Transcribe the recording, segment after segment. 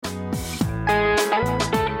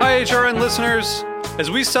HRN listeners.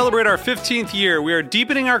 As we celebrate our 15th year, we are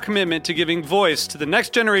deepening our commitment to giving voice to the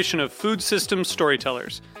next generation of food systems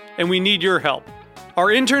storytellers, and we need your help. Our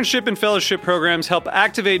internship and fellowship programs help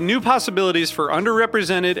activate new possibilities for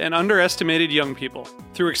underrepresented and underestimated young people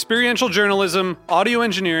through experiential journalism, audio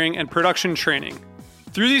engineering, and production training.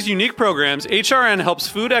 Through these unique programs, HRN helps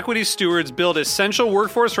food equity stewards build essential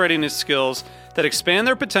workforce readiness skills that expand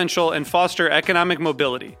their potential and foster economic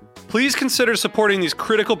mobility. Please consider supporting these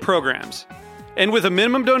critical programs. And with a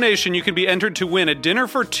minimum donation, you can be entered to win a dinner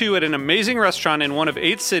for two at an amazing restaurant in one of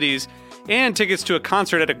 8 cities and tickets to a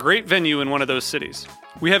concert at a great venue in one of those cities.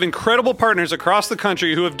 We have incredible partners across the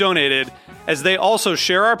country who have donated, as they also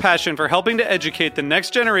share our passion for helping to educate the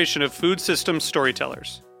next generation of food systems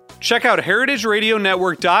storytellers. Check out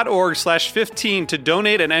heritageradionetwork.org/15 to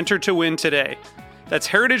donate and enter to win today. That's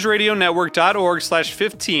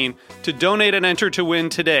heritageradionetwork.org/15 to donate and enter to win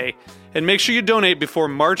today. And make sure you donate before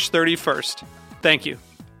March 31st. Thank you.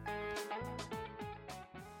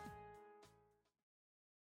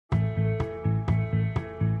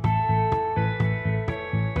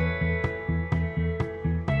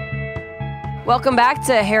 Welcome back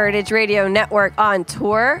to Heritage Radio Network on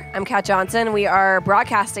Tour. I'm Kat Johnson. We are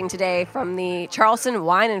broadcasting today from the Charleston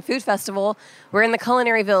Wine and Food Festival. We're in the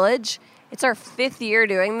Culinary Village. It's our 5th year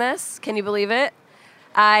doing this. Can you believe it?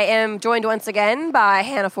 I am joined once again by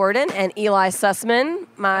Hannah Forden and Eli Sussman,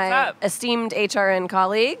 my esteemed HRN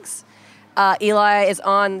colleagues. Eli is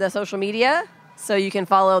on the social media, so you can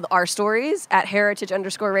follow our stories at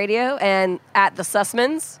heritage_radio and at the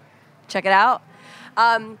Sussmans. Check it out.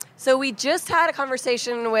 So we just had a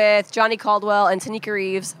conversation with Johnny Caldwell and Tanika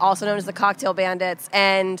Reeves, also known as the Cocktail Bandits,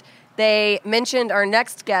 and they mentioned our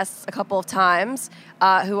next guests a couple of times,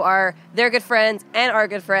 who are their good friends and our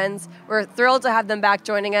good friends. We're thrilled to have them back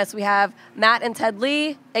joining us. We have Matt and Ted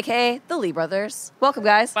Lee, a.k.a. the Lee Brothers. Welcome,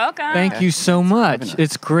 guys. Welcome. Thank you so much.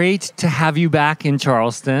 It's great to have you back in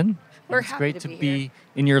Charleston. It's great to be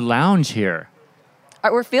in your lounge here.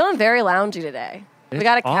 We're feeling very loungy today. We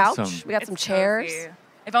got a couch. Awesome. We got some chairs. Cozy.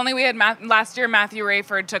 If only we had last year, Matthew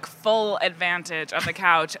Rayford took full advantage of the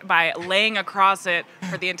couch by laying across it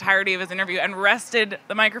for the entirety of his interview and rested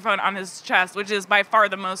the microphone on his chest, which is by far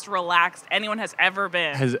the most relaxed anyone has ever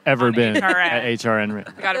been. Has ever been HRN. at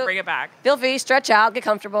HRN. We got to bring it back. Feel free, stretch out, get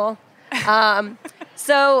comfortable.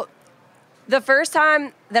 So the first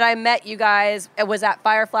time that I met you guys was at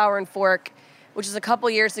Fire, Flower, and Fork, which is a couple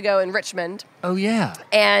years ago in Richmond. Oh, yeah.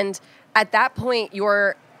 And at that point,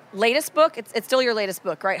 your latest book, it's still your latest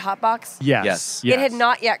book, right? Hotbox? Yes. It had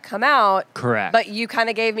not yet come out. Correct. But you kind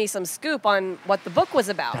of gave me some scoop on what the book was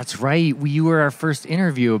about. That's right. You were our first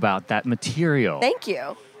interview about that material. Thank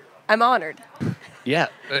you. I'm honored. Yeah,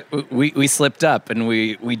 we slipped up and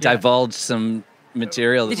we divulged some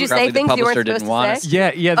material that Did you probably say the things you weren't publisher didn't supposed want to us.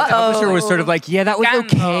 say? Yeah. The publisher was sort of like, that was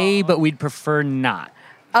okay, but we'd prefer not.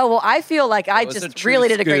 Oh, well, I feel like I was a just true really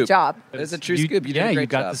did a great scoop. job. It was a true scoop. You did a great you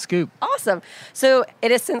got job. the scoop. Awesome. So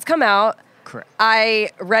it has since come out. Correct.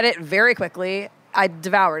 I read it very quickly. I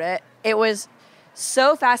devoured it. It was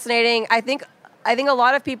so fascinating. I think a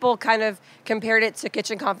lot of people kind of compared it to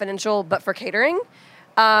Kitchen Confidential, but for catering.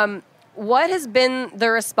 What has been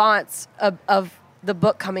the response of the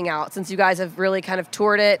book coming out since you guys have really kind of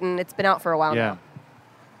toured it and it's been out for a while now?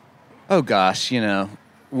 Oh gosh,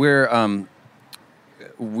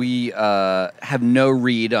 we have no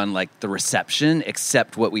read on like the reception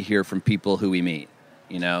except what we hear from people who we meet,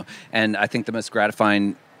 And I think the most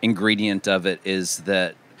gratifying ingredient of it is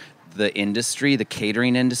that the industry, the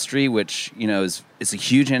catering industry, which, is a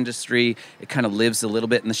huge industry. It kind of lives a little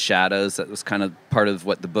bit in the shadows. That was kind of part of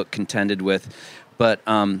what the book contended with. But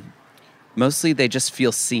mostly they just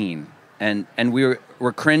feel seen. And we're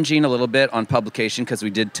cringing a little bit on publication because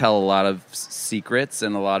we did tell a lot of secrets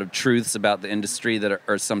and a lot of truths about the industry that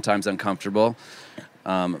are sometimes uncomfortable,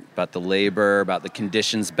 about the labor, about the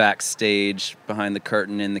conditions backstage, behind the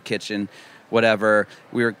curtain, in the kitchen, whatever.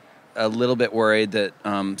 We were a little bit worried that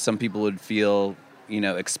some people would feel,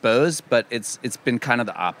 exposed, but it's been kind of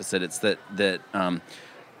the opposite. It's that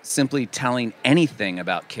simply telling anything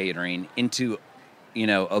about catering into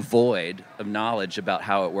a void of knowledge about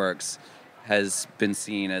how it works has been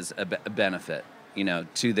seen as a benefit,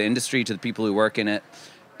 to the industry, to the people who work in it.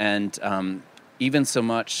 And even so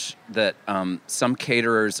much that some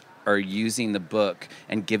caterers are using the book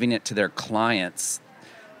and giving it to their clients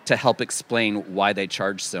to help explain why they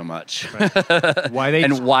charge so much. Right. Why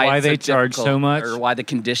they charge so much. Or why the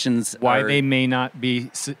conditions why they may not be,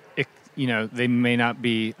 so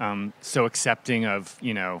accepting of,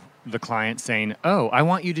 the client saying, "Oh, I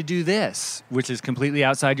want you to do this," which is completely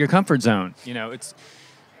outside your comfort zone.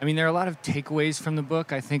 I mean, there are a lot of takeaways from the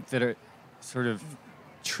book, I think, that are sort of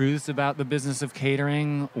truths about the business of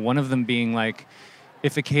catering. One of them being like,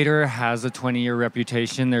 if a caterer has a 20-year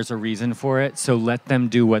reputation, there's a reason for it. So let them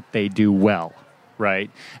do what they do well, right?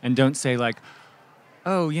 And don't say like,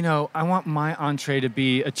 oh, you know, I want my entree to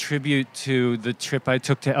be a tribute to the trip I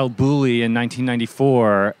took to El Bulli in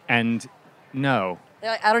 1994. And no.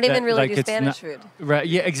 I don't even really do Spanish food. Right?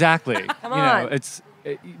 Yeah, exactly. Come on.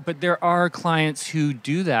 But there are clients who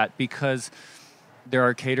do that because there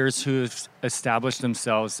are caterers who have established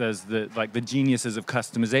themselves as the geniuses of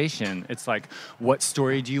customization. It's like, what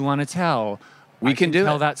story do you want to tell? We can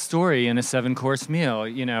tell that story in a 7-course meal.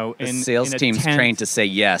 You know, the sales team's trained to say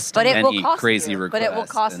yes to any crazy request. But it will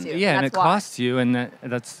cost you. Yeah, and it costs you, and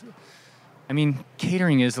that's. I mean,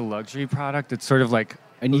 catering is a luxury product. It's sort of like.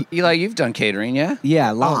 And Eli, you've done catering, yeah?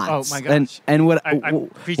 Yeah, lots. Oh my gosh! And what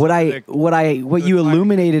you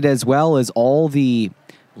illuminated as well is all the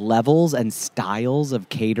levels and styles of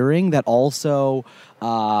catering that also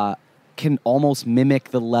can almost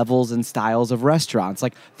mimic the levels and styles of restaurants.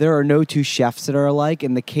 Like, there are no two chefs that are alike,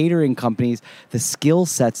 and the catering companies, the skill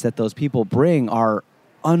sets that those people bring are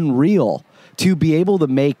unreal. To be able to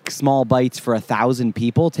make small bites for 1,000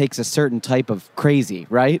 people takes a certain type of crazy,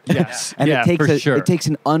 right? Yes. And yeah, it takes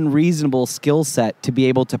an unreasonable skill set to be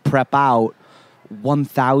able to prep out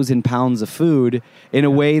 1,000 pounds of food in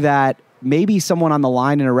a way that maybe someone on the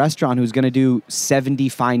line in a restaurant who's going to do 70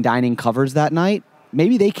 fine dining covers that night,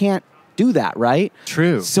 maybe they can't do that, right?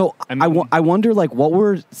 True. So I wonder, like, what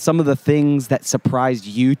were some of the things that surprised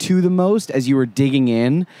you two the most as you were digging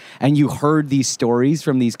in and you heard these stories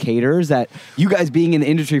from these caterers that you guys being in the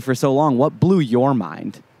industry for so long, what blew your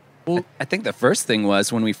mind? Well, I think the first thing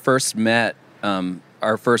was when we first met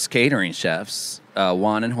our first catering chefs,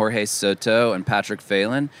 Juan and Jorge Soto and Patrick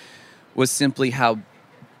Phelan, was simply how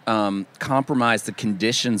compromised the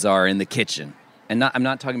conditions are in the kitchen. And I'm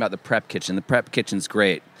not talking about the prep kitchen. The prep kitchen's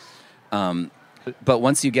great. But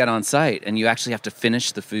once you get on site and you actually have to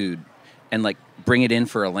finish the food and like bring it in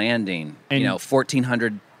for a landing, and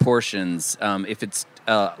 1,400 portions. If it's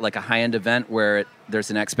like a high-end event where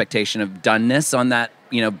there's an expectation of doneness on that,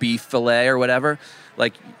 beef fillet or whatever,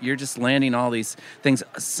 like you're just landing all these things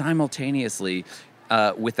simultaneously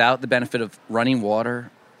without the benefit of running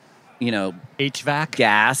water, HVAC,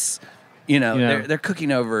 gas. They're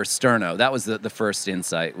cooking over sterno. That was the first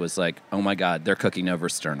insight, was like, oh my God, they're cooking over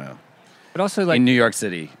sterno. But also, like, in New York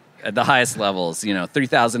City, at the highest levels,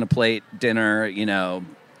 $3,000 a plate dinner,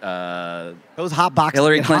 those hot boxes.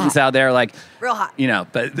 Hillary Clinton's out there, like, real hot.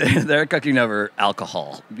 But they're cooking over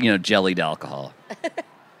alcohol, jellied alcohol.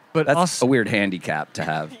 But that's also a weird handicap to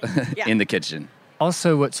have in the kitchen.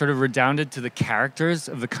 Also, what sort of redounded to the characters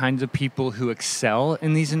of the kinds of people who excel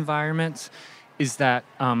in these environments is that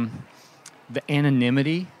the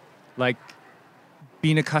anonymity, like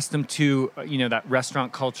being accustomed to, that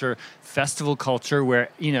restaurant culture, festival culture where,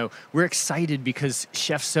 we're excited because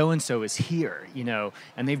Chef so-and-so is here,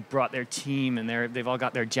 and they've brought their team and they've all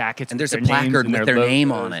got their jackets. And there's a placard with their logos.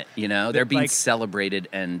 name on it, They're being celebrated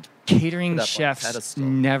and catering chefs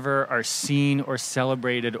never are seen or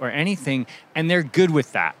celebrated or anything, and they're good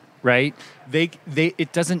with that. Right?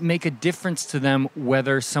 It doesn't make a difference to them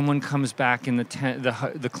whether someone comes back in the tent,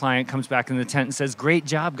 the client comes back in the tent and says, "Great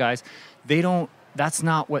job, guys." They don't. That's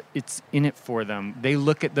not what it's in it for them. They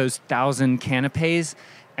look at those 1,000 canapes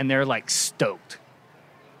and they're like stoked,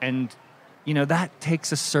 and that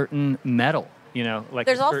takes a certain mettle. Like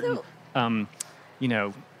there's a certain,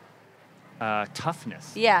 also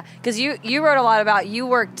toughness. Yeah, because you wrote a lot about, you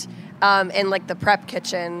worked in like the prep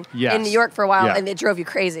kitchen in New York for a while, and it drove you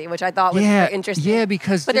crazy, which I thought was very interesting. Yeah,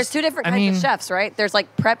 because there's two different kinds of chefs, right? There's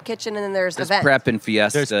like prep kitchen, and then there's event. Prep and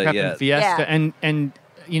fiesta. There's prep and fiesta, and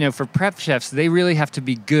for prep chefs, they really have to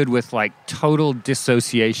be good with like total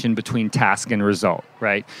dissociation between task and result,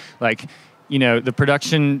 right? Like, the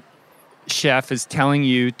production chef is telling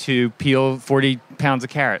you to peel 40 pounds of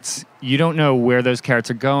carrots. You don't know where those carrots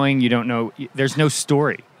are going. You don't know. There's no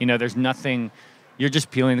story. There's nothing. You're just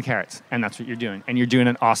peeling the carrots, and that's what you're doing, and you're doing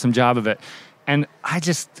an awesome job of it. And I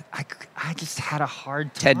just had a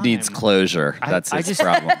hard time. Ted needs closure. That's his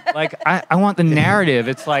problem. Like, I want the narrative.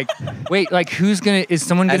 It's like, wait, like, is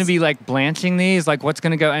someone going to be like blanching these? Like, what's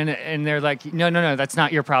going to go? And they're like, no, that's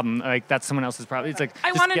not your problem. Like, that's someone else's problem. It's like,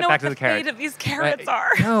 I want to know what the fate of these carrots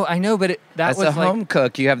are. No, I know, but as a home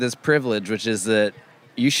cook, you have this privilege, which is that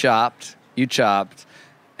you chopped,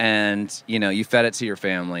 and you fed it to your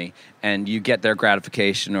family, and you get their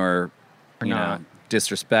gratification or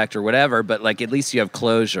disrespect or whatever, but like at least you have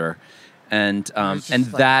closure, and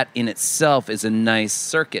that in itself is a nice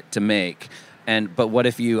circuit to make. But what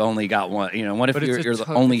if you only got one? You know, what if But it's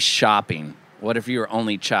you're only shopping? What if you're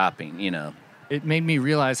only chopping? You know. It made me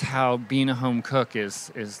realize how being a home cook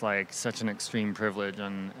is like such an extreme privilege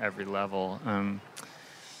on every level.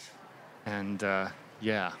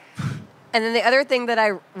 Yeah. And then the other thing that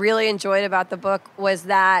I really enjoyed about the book was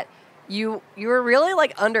that you were really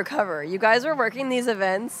like undercover. You guys were working these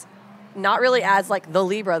events, not really as like the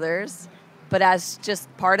Lee brothers, but as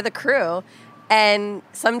just part of the crew. And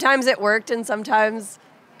sometimes it worked, and sometimes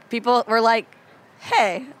people were like,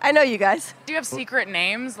 "Hey, I know you guys." Do you have secret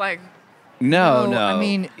names? Like, No. I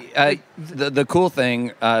mean, the cool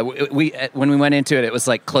thing, we when we went into it, it was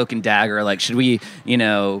like cloak and dagger. Like, should we,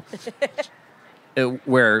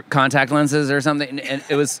 wear contact lenses or something? And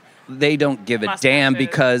it was, they don't give a damn,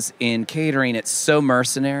 because in catering, it's so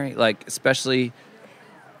mercenary. Like, especially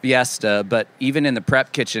Fiesta, but even in the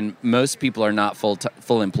prep kitchen, most people are not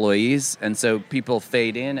full employees, and so people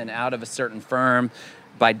fade in and out of a certain firm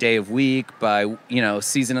by day of week, by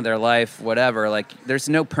season of their life, whatever. Like, there's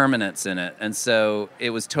no permanence in it, and so it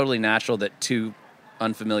was totally natural that two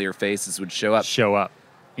unfamiliar faces would show up.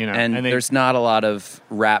 And there's not a lot of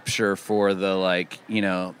rapture for the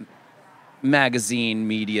magazine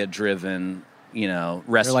media driven restaurants.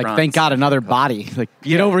 They're like, thank God, another body. Like,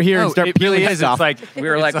 get over here and start it really peeling is. stuff. It's like we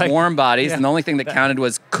were like warm bodies, yeah. and the only thing that counted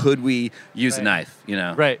was, could we use a knife?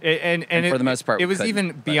 Right. And for the most part, it was couldn't, even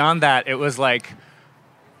but beyond that. It was like,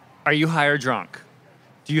 are you high or drunk?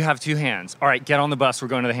 Do you have two hands? All right, get on the bus. We're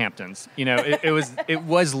going to the Hamptons. It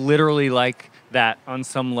was literally like that on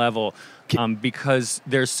some level, because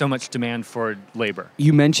there's so much demand for labor.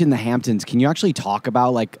 You mentioned the Hamptons. Can you actually talk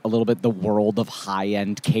about like a little bit the world of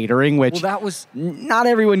high-end catering, which Well, that was not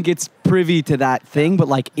everyone gets privy to that thing, but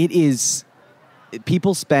like it is.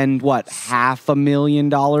 People spend what,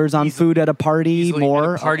 $500,000 on food at a party? easily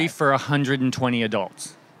More at a party for 120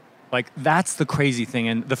 adults. Like, that's the crazy thing.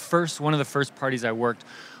 And one of the first parties I worked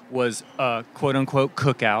was a quote unquote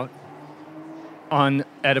cookout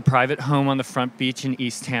at a private home on the front beach in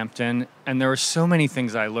East Hampton. And there were so many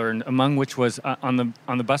things I learned, among which was on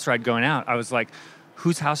the bus ride going out, I was like,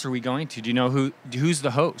 whose house are we going to? Do you know who's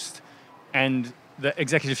the host? And the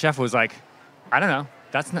executive chef was like, I don't know.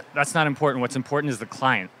 That's not important. What's important is the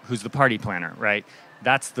client, who's the party planner, right?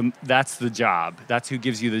 That's the job. That's who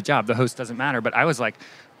gives you the job. The host doesn't matter. But I was like,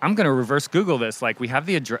 I'm going to reverse Google this. Like, we have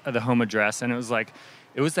the home address, and it was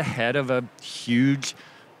the head of a huge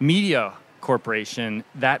media corporation.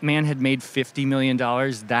 That man had made $50 million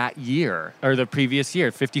that year, or the previous year,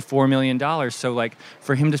 $54 million. So, like,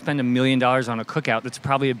 for him to spend $1 million on a cookout, that's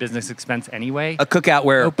probably a business expense anyway. a cookout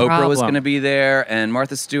where No Oprah was problem. going to be there, and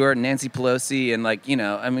Martha Stewart, and Nancy Pelosi, and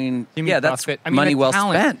Jimmy that's Buffett. money the well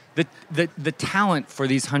talent, spent. The talent for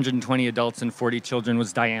these 120 adults and 40 children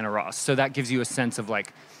was Diana Ross. So that gives you a sense of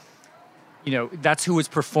like, that's who was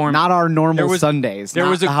performing. not our normal Sundays. There not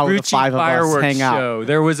was a how the Gucci five of us fireworks hang out. show.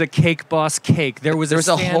 There was a Cake Boss cake. There was a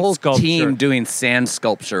sand whole sculpture. team doing sand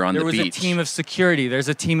sculpture on There the was beach. a team of security. There's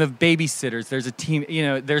a team of babysitters. There's a team,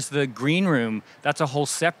 there's the green room. That's a whole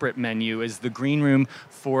separate menu, is the green room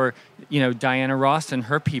for, Diana Ross and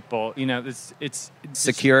her people. It's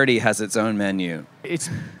Security has its own menu. it's,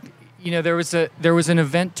 there was an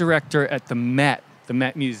event director at the Met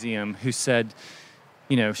Museum, who said,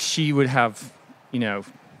 she would have,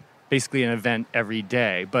 basically an event every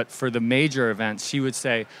day. But for the major events, she would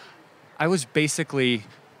say, I was basically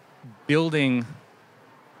building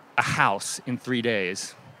a house in 3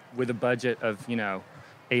 days with a budget of,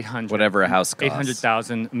 800. Whatever a house costs.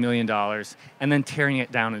 800,000, $1 million, and then tearing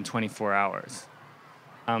it down in 24 hours.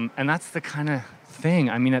 And that's the kind of thing.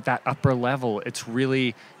 I mean, at that upper level, it's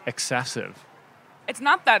really excessive. it's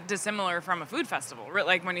not that dissimilar from a food festival.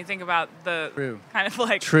 Like, when you think about the True. kind of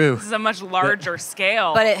like, True. this is a much larger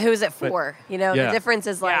scale. But who's it for? The yeah. difference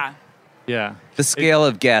is like, yeah. Yeah. The scale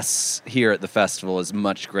of guests here at the festival is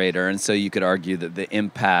much greater, and so you could argue that the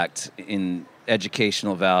impact in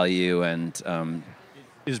educational value and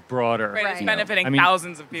Is broader. Right, it's Right. benefiting I mean,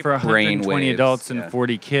 thousands of people. For 120 Brainwaves, adults and yeah.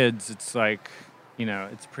 40 kids, it's like,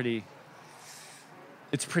 it's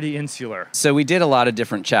pretty insular. So we did a lot of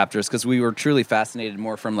different chapters because we were truly fascinated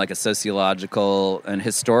more from like a sociological and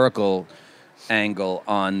historical angle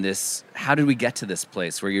on this. How did we get to this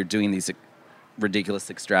place where you're doing these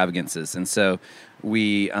ridiculous extravagances? And so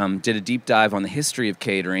we did a deep dive on the history of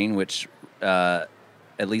catering, which at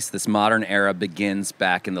least this modern era begins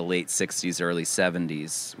back in the late 60s, early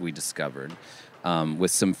 70s, we discovered,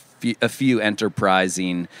 with a few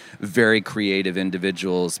enterprising, very creative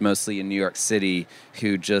individuals, mostly in New York City,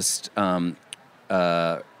 who just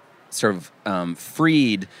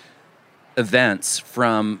freed events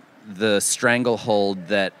from the stranglehold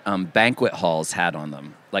that banquet halls had on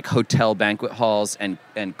them, like hotel banquet halls and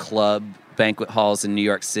club banquet halls in New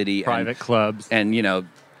York City, Private clubs. and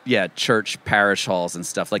church parish halls and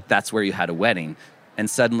stuff. Like that's where you had a wedding. And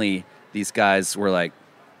suddenly these guys were like,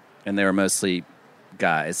 and they were mostly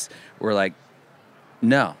guys, were like,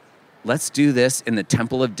 no, let's do this in the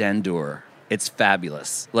Temple of Dendur. It's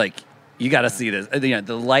fabulous. Like, you got to see this.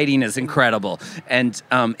 The lighting is incredible. And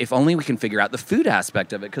if only we can figure out the food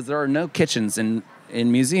aspect of it, because there are no kitchens in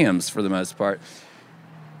museums for the most part.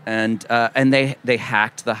 And they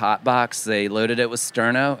hacked the hot box. They loaded it with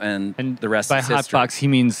sterno, and the rest is history. By hot box, he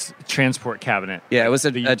means transport cabinet. Yeah, it was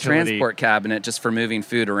a transport cabinet just for moving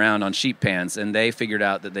food around on sheet pans. And they figured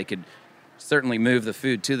out that they could certainly move the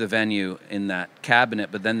food to the venue in that cabinet,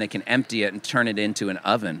 but then they can empty it and turn it into an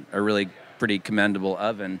oven, a really pretty commendable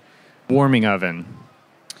oven. Warming oven,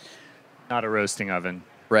 not a roasting oven.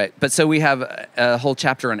 Right. But so we have a whole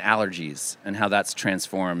chapter on allergies and how that's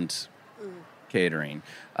transformed catering.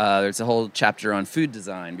 There's a whole chapter on food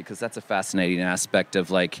design, because that's a fascinating aspect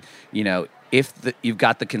of, like, if you've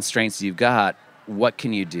got the constraints you've got, what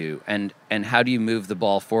can you do? And how do you move the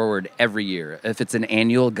ball forward every year? If it's an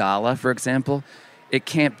annual gala, for example, you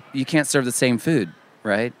can't serve the same food,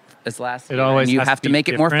 right, as last year. Always and you has have to make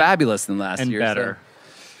it more fabulous than last and year. Better.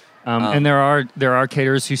 And there are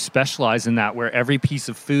caterers who specialize in that, where every piece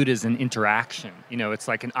of food is an interaction. It's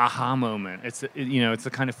like an aha moment. It's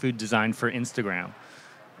the kind of food designed for Instagram.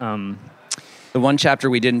 The one chapter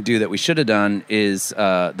we didn't do that we should have done is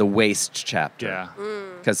the waste chapter. Yeah.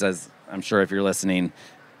 Because as I'm sure if you're listening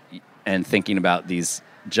and thinking about these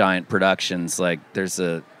giant productions, like there's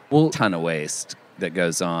a ton of waste that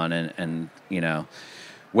goes on, and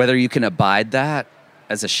whether you can abide that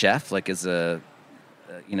as a chef, like as a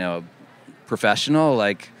professional,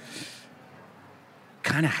 like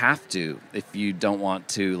kind of have to if you don't want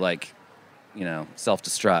to, like,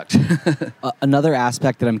 self-destruct. Another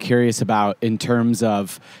aspect that I'm curious about in terms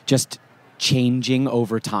of just changing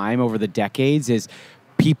over time, over the decades, is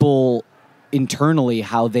people internally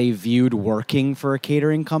how they viewed working for a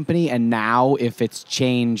catering company, and now if it's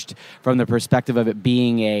changed from the perspective of it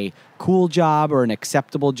being a cool job or an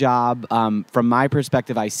acceptable job. From my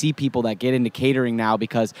perspective, I see people that get into catering now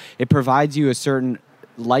because it provides you a certain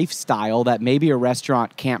lifestyle that maybe a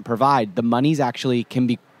restaurant can't provide. The money's actually can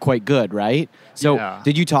be quite good, right? So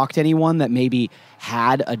Did you talk to anyone that maybe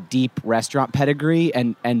had a deep restaurant pedigree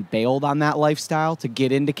and bailed on that lifestyle to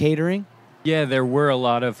get into catering? Yeah, there were a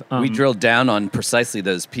lot of... we drilled down on precisely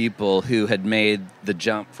those people who had made the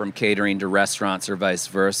jump from catering to restaurants or vice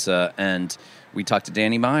versa, and we talked to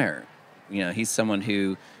Danny Meyer. He's someone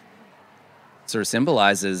who sort of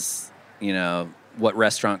symbolizes, what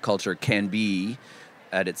restaurant culture can be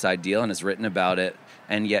at its ideal, and has written about it,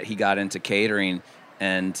 and yet he got into catering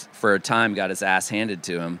and for a time got his ass handed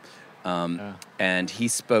to him. And he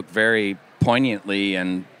spoke very poignantly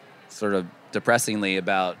and sort of depressingly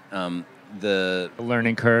about the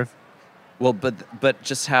learning curve. Well, but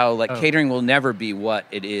just how catering will never be what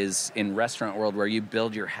it is in restaurant world, where you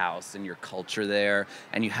build your house and your culture there,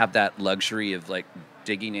 and you have that luxury of like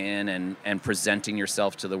digging in and presenting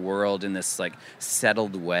yourself to the world in this like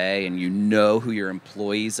settled way, and who your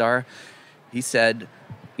employees are. He said,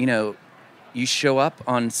 you show up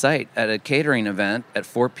on site at a catering event at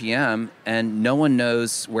 4 p.m. and no one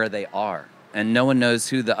knows where they are. And no one knows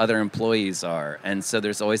who the other employees are. And so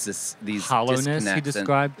there's always these hollowness disconnects. He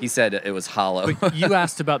described. He said it was hollow. But you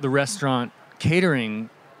asked about the restaurant catering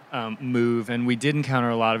move, and we did encounter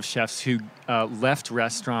a lot of chefs who left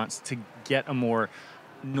restaurants to get a more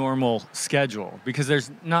normal schedule, because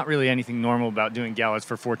there's not really anything normal about doing galas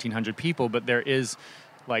for 1,400 people, but there is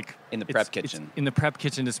like in the prep kitchen. In the prep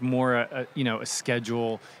kitchen, it's more a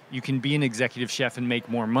schedule. You can be an executive chef and make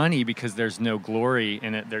more money because there's no glory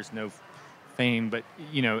in it. There's no fame, but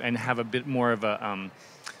and have a bit more of a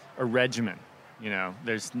regimen.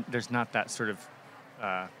 There's not that sort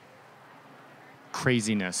of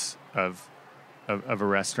craziness of a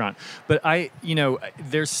restaurant. But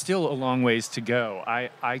there's still a long ways to go.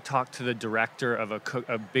 I talked to the director of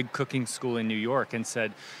a big cooking school in New York and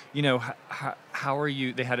said, how are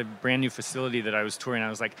you? They had a brand new facility that I was touring. I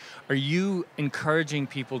was like, are you encouraging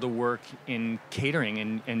people to work in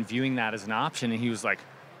catering and viewing that as an option? And he was like,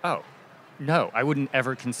 oh, no, I wouldn't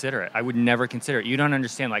ever consider it. I would never consider it. You don't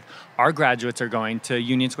understand. Like, our graduates are going to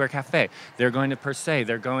Union Square Cafe. They're going to Per Se.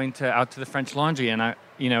 They're going out to the French Laundry. And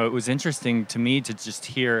it was interesting to me to just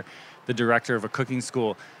hear the director of a cooking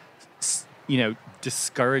school,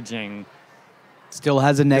 discouraging. Still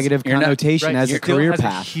has a negative connotation as a career path.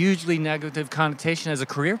 Has a hugely negative connotation as a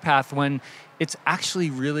career path, when it's actually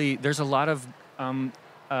really, there's a lot of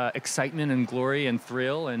excitement and glory and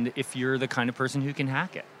thrill, and if you're the kind of person who can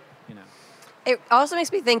hack it, you know. It also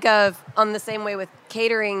makes me think of, on the same way with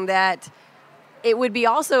catering, that it would be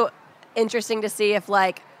also interesting to see if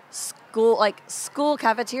school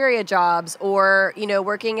cafeteria jobs, or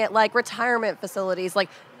working at like retirement facilities, like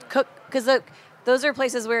cook, because those are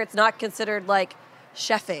places where it's not considered like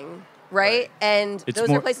chefing. Right? And It's those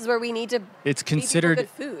more- are places where we need to It's feed people considered good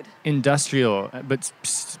food. industrial, but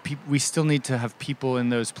we still need to have people in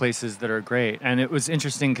those places that are great. And it was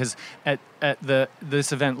interesting because at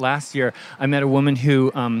this event last year, I met a woman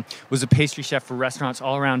who was a pastry chef for restaurants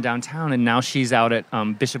all around downtown, and now she's out at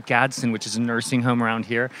Bishop Gadsden, which is a nursing home around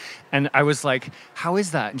here. And I was like, "How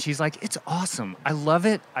is that?" And she's like, "It's awesome. I love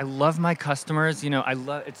it. I love my customers.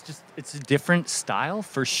 It's a different style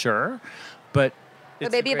for sure, but."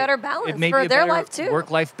 But maybe a better balance It may for be a their better life, too.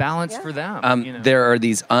 Work-life balance Yeah. for them. There are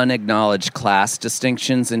these unacknowledged class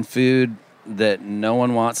distinctions in food that no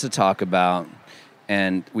one wants to talk about,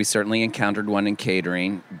 and we certainly encountered one in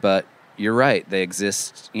catering. But you're right; they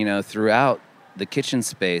exist, throughout the kitchen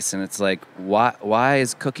space, and it's like, why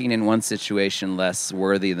is cooking in one situation less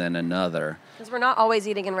worthy than another? Because we're not always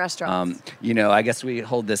eating in restaurants. I guess we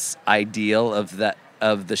hold this ideal of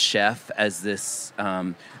the chef as this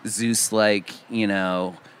Zeus-like,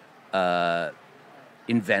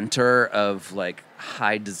 inventor of like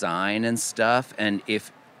high design and stuff. And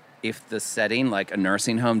if the setting, like a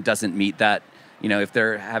nursing home, doesn't meet that, if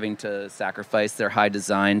they're having to sacrifice their high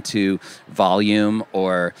design to volume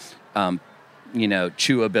or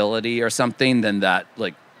chewability or something, then that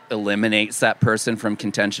like eliminates that person from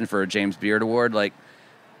contention for a James Beard Award. Like,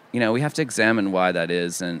 we have to examine why that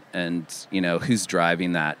is and who's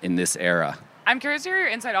driving that in this era. I'm curious to hear your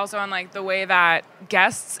insight also on like the way that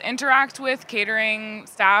guests interact with catering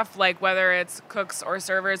staff, like whether it's cooks or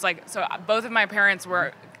servers. Like, so both of my parents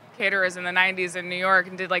were caterers in the 90s in New York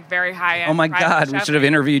and did like very high-end. Oh my private God, we chefing. should have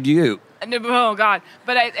interviewed you. Oh God!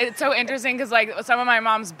 But it's so interesting because like some of my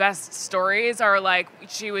mom's best stories are like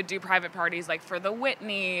she would do private parties like for the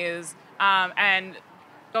Whitneys and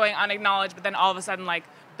going unacknowledged, but then all of a sudden like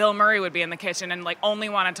Bill Murray would be in the kitchen and like only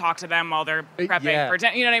want to talk to them while they're prepping Yeah. for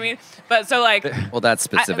dinner. You know what I mean? But so like Well, that's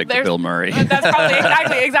specific to there's- Bill Murray. That's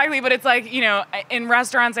probably exactly. But it's like in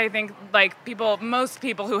restaurants, I think like most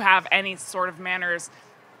people who have any sort of manners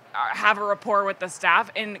have a rapport with the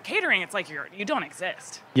staff. In catering, it's like you don't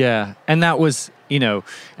exist. Yeah, and that was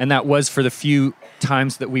for the few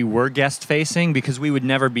times that we were guest facing, because we would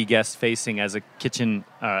never be guest facing as a kitchen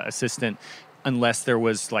assistant unless there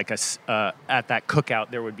was like at that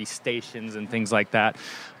cookout there would be stations and things like that.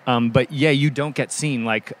 But yeah, you don't get seen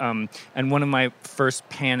like. And one of my first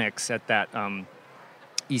panics at that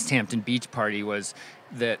East Hampton Beach party was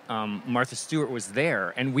that Martha Stewart was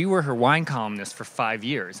there, and we were her wine columnist for 5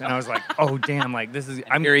 years. And I was like, oh, damn, like this is...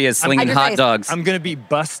 Here he is slinging I'm- hot dogs. I'm going to be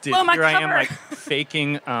busted. Blow my Here I am, cover. like,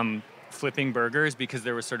 faking flipping burgers because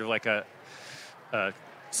there was sort of like a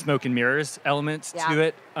smoke and mirrors element Yeah. to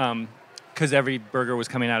it because every burger was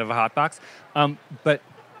coming out of a hot box. But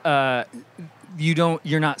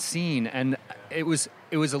you're not seen. And it was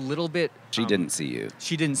a little bit... She didn't see you.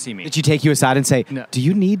 She didn't see me. Did she take you aside and say, No. "Do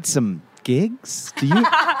you need some gigs? Do you?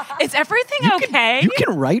 Is everything okay? You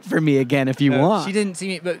can write for me again if you want." She didn't see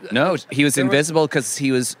me, but... No, he was There were- invisible because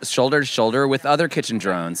he was shoulder to shoulder with other kitchen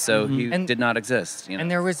drones, so he And- did not exist. And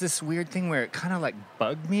there was this weird thing where it kind of like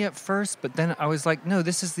bugged me at first, but then I was like, no,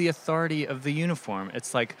 this is the authority of the uniform.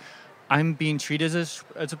 It's like I'm being treated as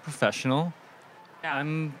a professional. Yeah.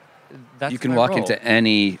 you can my walk role. into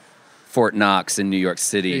any Fort Knox in New York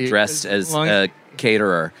City Yeah, dressed as as long a as-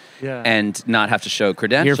 caterer Yeah. and not have to show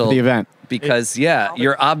credentials. Here for the event. Because,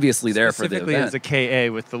 you're obviously there for the Specifically event. as a KA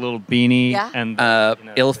with the little beanie Yeah. and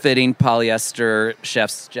Ill-fitting polyester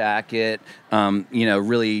chef's jacket,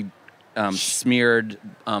 really smeared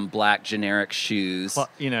black generic shoes,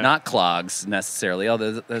 not clogs necessarily,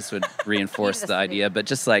 although this would reinforce the idea, but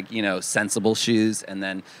just like, sensible shoes and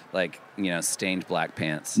then like, stained black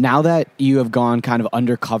pants. Now that you have gone kind of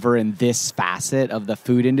undercover in this facet of the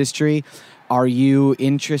food industry, are you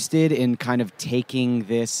interested in kind of taking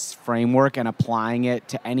this framework and applying it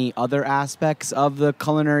to any other aspects of the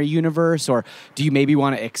culinary universe? Or do you maybe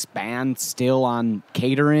want to expand still on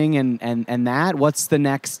catering and that? What's the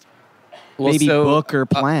next book or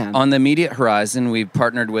plan? On the immediate horizon, we've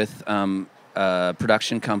partnered with a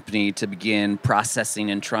production company to begin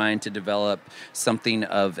processing and trying to develop something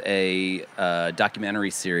of a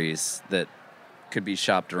documentary series that could be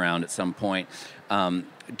shopped around at some point.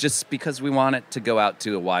 Just because we want it to go out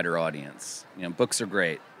to a wider audience. Books are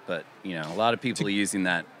great, but a lot of people are using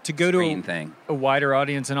that to go screen to thing. a wider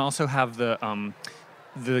audience and also have the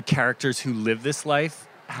characters who live this life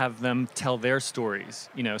have them tell their stories.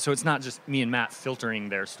 So it's not just me and Matt filtering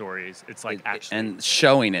their stories. It's like actually and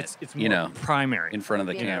showing it. It's more primary in front of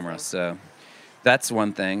the Beautiful. camera. So that's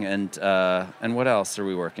one thing. And what else are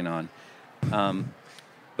we working on?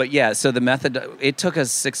 But yeah, so the method, it took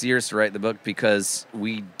us 6 years to write the book because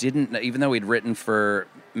we didn't, even though we'd written for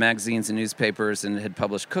magazines and newspapers and had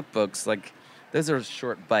published cookbooks, like those are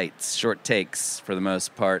short bites, short takes for the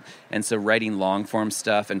most part. And so writing long form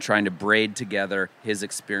stuff and trying to braid together his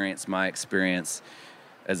experience, my experience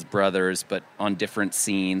as brothers, but on different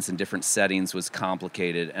scenes and different settings was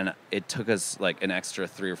complicated. And it took us like an extra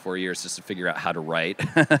 3 or 4 years just to figure out how to write.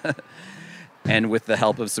 And with the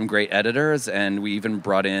help of some great editors, and we even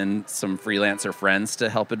brought in some freelancer friends to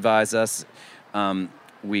help advise us, I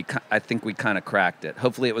think we kind of cracked it.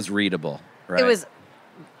 Hopefully it was readable, right?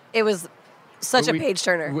 It was such a page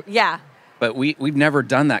turner. Yeah. But we've never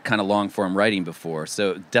done that kind of long-form writing before,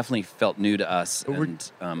 so it definitely felt new to us.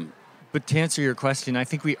 But to answer your question, I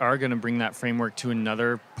think we are going to bring that framework to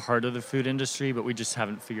another part of the food industry, but we just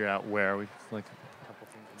haven't figured out where. We like a couple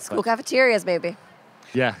things. School cafeterias, maybe.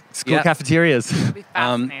 Yeah, school cafeterias. It'd be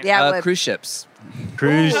fascinating. Yeah, it would. Cruise ships.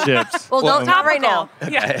 Cruise ships. Well, don't not right now.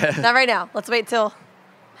 Yeah. Not right now. Let's wait till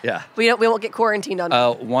Yeah. we won't get quarantined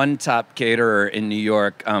on. One top caterer in New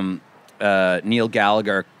York, Neil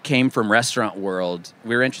Gallagher, came from restaurant world.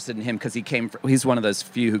 We were interested in him because he's one of those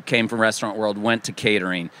few who came from restaurant world, went to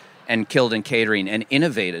catering, and killed in catering, and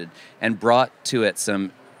innovated and brought to it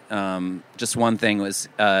some. Just one thing was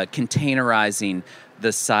containerizing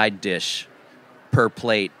the side dish per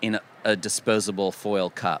plate in a disposable foil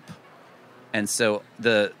cup. And so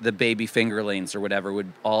the baby fingerlings or whatever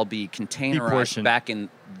would all be containerized back in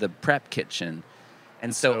the prep kitchen.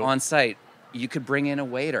 And so on site, you could bring in a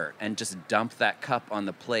waiter and just dump that cup on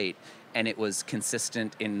the plate, and it was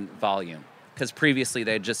consistent in volume. Because previously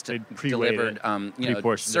they had just delivered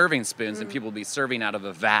serving spoons, and people would be serving out of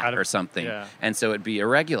a vat or something. Yeah. And so it'd be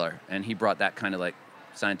irregular. And he brought that kind of like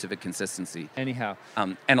scientific consistency. Anyhow.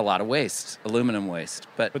 And a lot of waste, aluminum waste.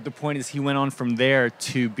 But the point is he went on from there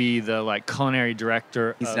to be the like culinary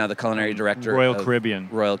director. He's now the culinary director Royal of Caribbean.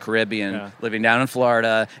 Royal Caribbean, living down in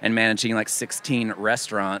Florida and managing like 16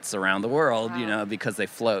 restaurants around the world, because they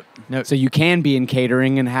float. No, so you can be in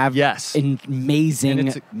catering and have amazing,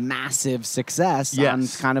 and massive success on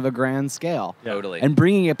kind of a grand scale. Yeah. Totally. And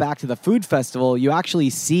bringing it back to the food festival, you actually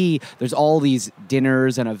see there's all these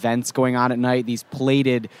dinners and events going on at night, these plated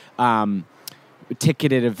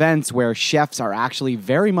ticketed events where chefs are actually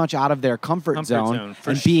very much out of their comfort zone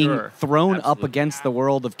and being thrown up against the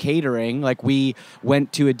world of catering. Like we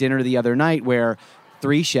went to a dinner the other night where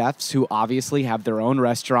 3 chefs who obviously have their own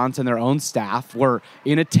restaurants and their own staff were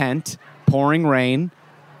in a tent, pouring rain.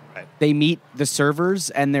 Right. They meet the servers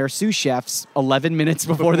and their sous chefs 11 minutes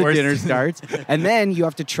before the dinner starts. And then you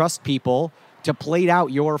have to trust people to plate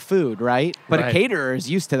out your food, right? But a caterer is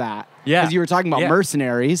used to that. Yeah. Because you were talking about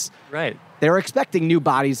mercenaries. Right. They were expecting new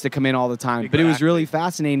bodies to come in all the time. Exactly. But it was really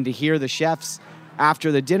fascinating to hear the chefs,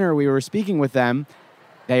 after the dinner, we were speaking with them,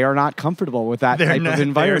 they are not comfortable with that type of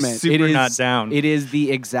environment. They're super not down. It is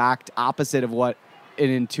the exact opposite of what an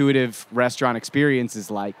intuitive restaurant experience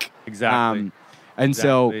is like. Exactly.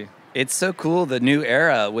 So it's so cool, the new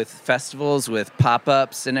era with festivals, with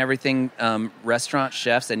pop-ups and everything. Restaurant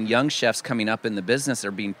chefs and young chefs coming up in the business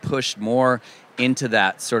are being pushed more into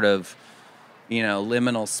that sort of,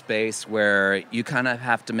 liminal space where you kind of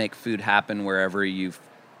have to make food happen wherever you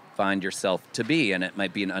find yourself to be. And it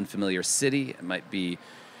might be an unfamiliar city. It might be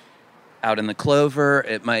out in the clover.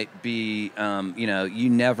 It might be, you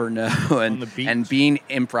never know. And being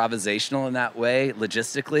improvisational in that way,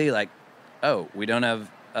 logistically, like, we don't have...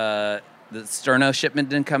 the sterno shipment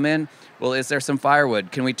didn't come in. Well, is there some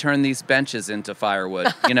firewood? Can we turn these benches into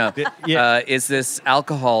firewood? Is this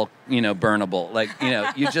alcohol, burnable? Like,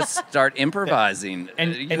 you just start improvising,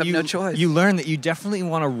 and you have no choice. You learn that you definitely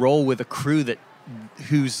want to roll with a crew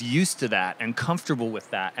who's used to that and comfortable with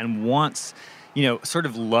that and wants, sort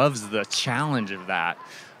of loves the challenge of that,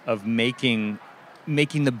 of making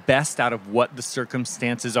the best out of what the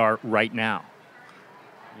circumstances are right now.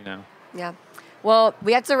 Yeah. Well,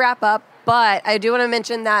 we have to wrap up, but I do want to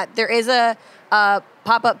mention that there is a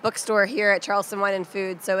pop-up bookstore here at Charleston Wine and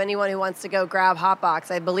Food, so anyone who wants to go grab Hotbox,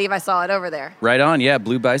 I believe I saw it over there. Right on, yeah,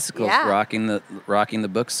 Blue Bicycles rocking the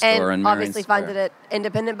bookstore and obviously find it at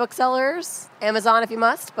independent booksellers, Amazon if you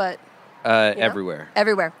must, but everywhere.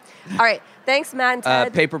 Everywhere. All right, thanks, Matt and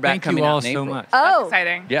Ted. Paperback Thank coming you all out in April. so much. Oh,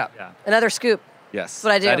 exciting. Yeah. Another scoop. Yes. That's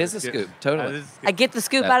what I do. That is a scoop. Totally. I get the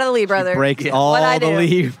scoop out of the Lee brothers. Breaks What all I the do.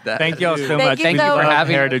 leave. Thank you all so Thank much. you Thank so you for much.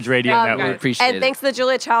 having Heritage Radio Um, Network. We appreciate And it. thanks to the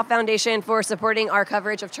Julia Child Foundation for supporting our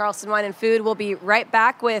coverage of Charleston Wine and Food. We'll be right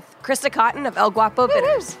back with Krista Cotton of El Guapo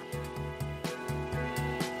Bitters.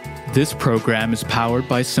 This program is powered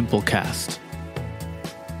by Simplecast.